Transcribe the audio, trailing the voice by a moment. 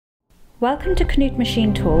Welcome to KNUTH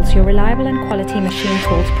Machine Tools, your reliable and quality machine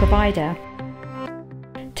tools provider.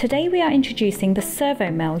 Today we are introducing the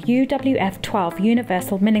Servomill UWF 12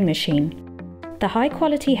 universal milling machine. The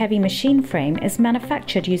high-quality heavy machine frame is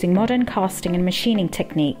manufactured using modern casting and machining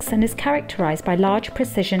techniques and is characterized by large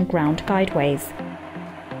precision ground guideways.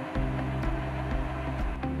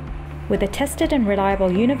 With a tested and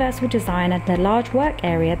reliable universal design and a large work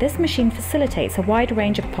area, this machine facilitates a wide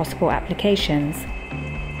range of possible applications.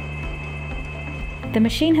 The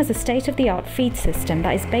machine has a state-of-the-art feed system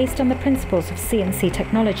that is based on the principles of CNC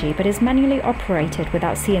technology but is manually operated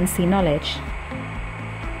without CNC knowledge.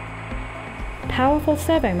 Powerful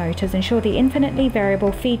servo motors ensure the infinitely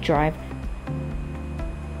variable feed drive.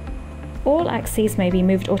 All axes may be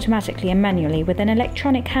moved automatically and manually with an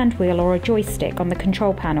electronic hand wheel or a joystick on the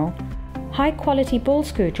control panel. High-quality ball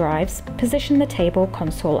screw drives position the table,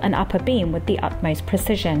 console and upper beam with the utmost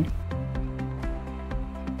precision.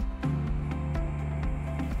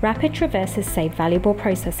 Rapid traverses save valuable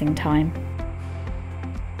processing time.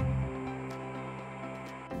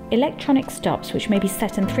 Electronic stops, which may be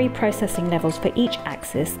set in 3 processing levels for each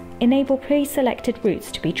axis, enable pre-selected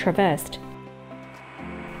routes to be traversed.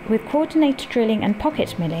 With coordinated drilling and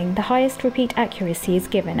pocket milling, the highest repeat accuracy is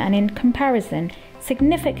given, and in comparison,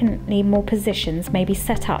 significantly more positions may be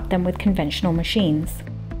set up than with conventional machines.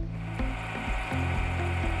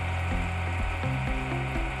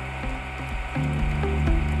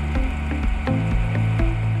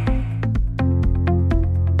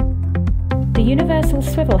 The universal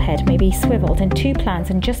swivel head may be swiveled in 2 plans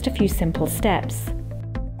in just a few simple steps.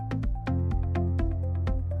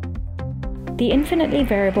 The infinitely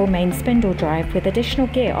variable main spindle drive with additional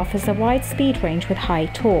gear offers a wide speed range with high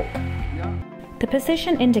torque. The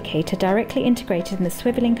position indicator directly integrated in the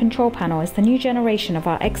swiveling control panel is the new generation of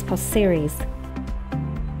our XPOS series.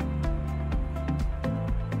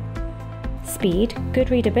 Speed,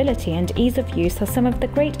 good readability and ease of use are some of the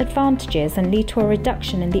great advantages and lead to a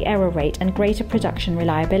reduction in the error rate and greater production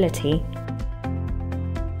reliability.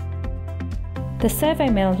 The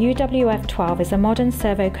Servomill UWF 12 is a modern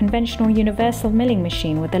servo-conventional universal milling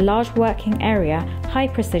machine with a large working area, high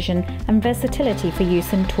precision and versatility for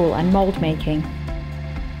use in tool and mould making.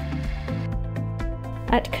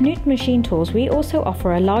 At KNUTH Machine Tools we also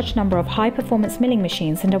offer a large number of high-performance milling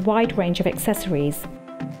machines and a wide range of accessories.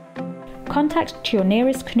 Contact your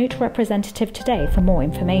nearest KNUTH representative today for more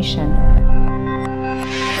information.